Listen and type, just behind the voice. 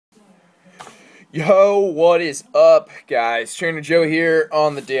Yo, what is up, guys? Trainer Joe here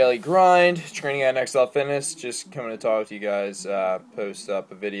on the Daily Grind, training at XL Fitness. Just coming to talk to you guys, post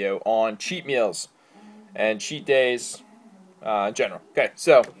up a video on cheat meals and cheat days in general. Okay,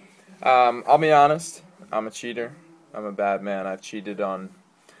 so I'll be honest, I'm a cheater. I'm a bad man. I've cheated on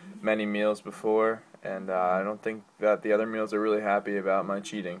many meals before, and I don't think that the other meals are really happy about my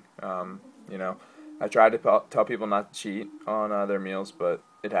cheating. You know, I tried to tell people not to cheat on their meals, but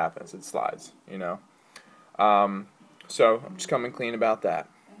it happens. It slides, you know. So I'm just coming clean about that.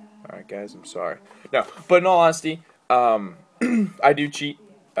 All right, guys, I'm sorry. No, but in all honesty, I do cheat.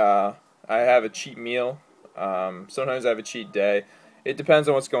 I have a cheat meal. Sometimes I have a cheat day. It depends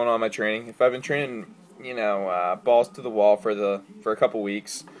on what's going on in my training. If I've been training, balls to the wall for a couple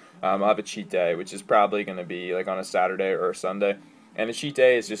weeks, I'll have a cheat day, which is probably going to be like on a Saturday or a Sunday. And a cheat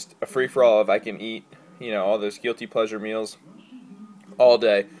day is just a free-for-all if I can eat, all those guilty pleasure meals all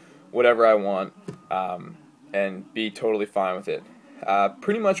day, whatever I want, and be totally fine with it.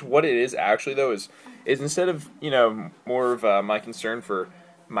 Pretty much what it is actually, though, is instead of, more of my concern for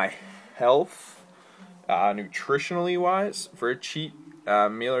my health, nutritionally wise, for a cheat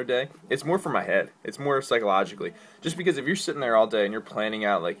meal or day, it's more for my head. It's more psychologically. Just because if you're sitting there all day and you're planning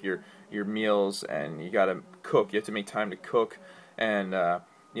out like your meals and you gotta cook, you have to make time to cook, and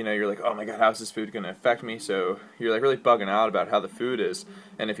you're like, oh my god, how's this food going to affect me? So you're like really bugging out about how the food is.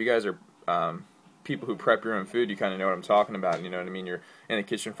 And if you guys are people who prep your own food, you kind of know what I'm talking about. You know what I mean? You're in the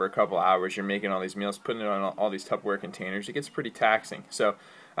kitchen for a couple hours, you're making all these meals, putting it on all these Tupperware containers. It gets pretty taxing. So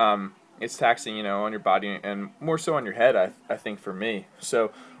it's taxing, on your body and more so on your head, I think, for me.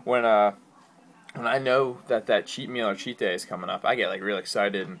 So when I know that cheat meal or cheat day is coming up, I get like real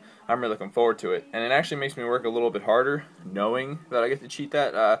excited and I'm really looking forward to it. And it actually makes me work a little bit harder knowing that I get to cheat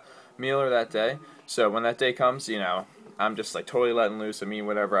that meal or that day. So when that day comes, I'm just like totally letting loose. I'm eating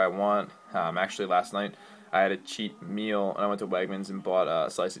whatever I want. Actually, last night I had a cheat meal and I went to Wegmans and bought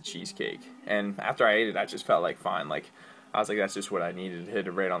a slice of cheesecake. And after I ate it, I just felt like fine. Like I was like, that's just what I needed to hit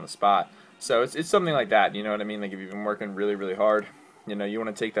it right on the spot. So it's something like that. You know what I mean? Like if you've been working really, really hard, you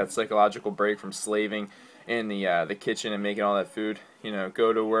want to take that psychological break from slaving in the kitchen and making all that food.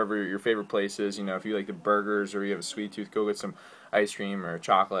 Go to wherever your favorite place is. If you like the burgers or you have a sweet tooth, go get some ice cream or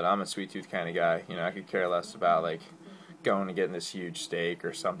chocolate. I'm a sweet tooth kind of guy. I could care less about like going and getting this huge steak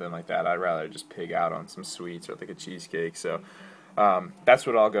or something like that. I'd rather just pig out on some sweets or like a cheesecake. So that's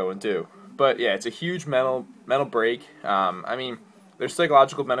what I'll go and do. But yeah, it's a huge mental break. There's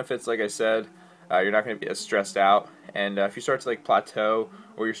psychological benefits, like I said. You're not going to be as stressed out. And if you start to like plateau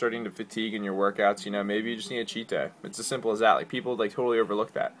or you're starting to fatigue in your workouts, maybe you just need a cheat day. It's as simple as that. Like people like totally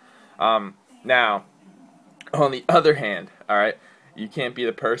overlook that. Now, on the other hand, all right, you can't be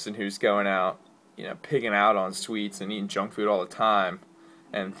the person who's going out, pigging out on sweets and eating junk food all the time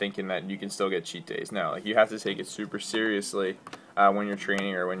and thinking that you can still get cheat days. No, like you have to take it super seriously when you're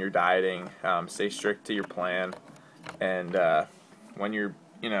training or when you're dieting. Stay strict to your plan, and when you're,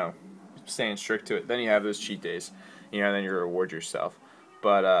 staying strict to it, then you have those cheat days, and then you reward yourself.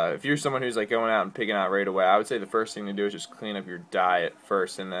 But if you're someone who's like going out and picking out right away, I would say the first thing to do is just clean up your diet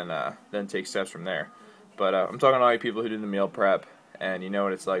first, and then take steps from there. But I'm talking to all you people who do the meal prep, and you know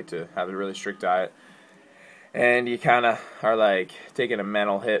what it's like to have a really strict diet, and you kind of are like taking a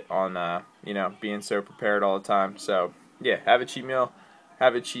mental hit on being so prepared all the time. So yeah, have a cheat meal,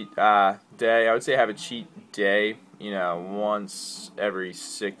 have a cheat day. I would say have a cheat day, once every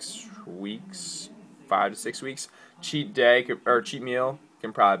 6 weeks, 5 to 6 weeks. Cheat day or cheat meal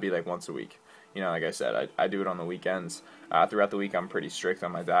can probably be like once a week. Like I said, I do it on the weekends. Throughout the week, I'm pretty strict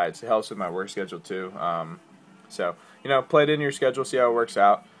on my diets. It helps with my work schedule too. So play it into your schedule, see how it works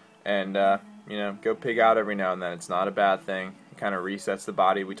out, and go pig out every now and then. It's not a bad thing. It kind of resets the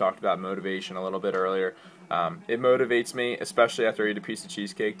body. We talked about motivation a little bit earlier. It motivates me, especially after I eat a piece of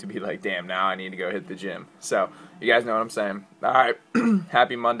cheesecake, to be like, damn, now I need to go hit the gym. So you guys know what I'm saying. All right,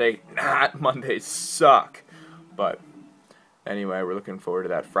 happy Monday. Mondays suck. But anyway, we're looking forward to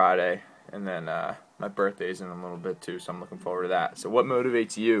that Friday. And then my birthday's in a little bit too, so I'm looking forward to that. So what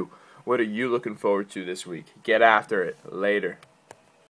motivates you? What are you looking forward to this week? Get after it. Later.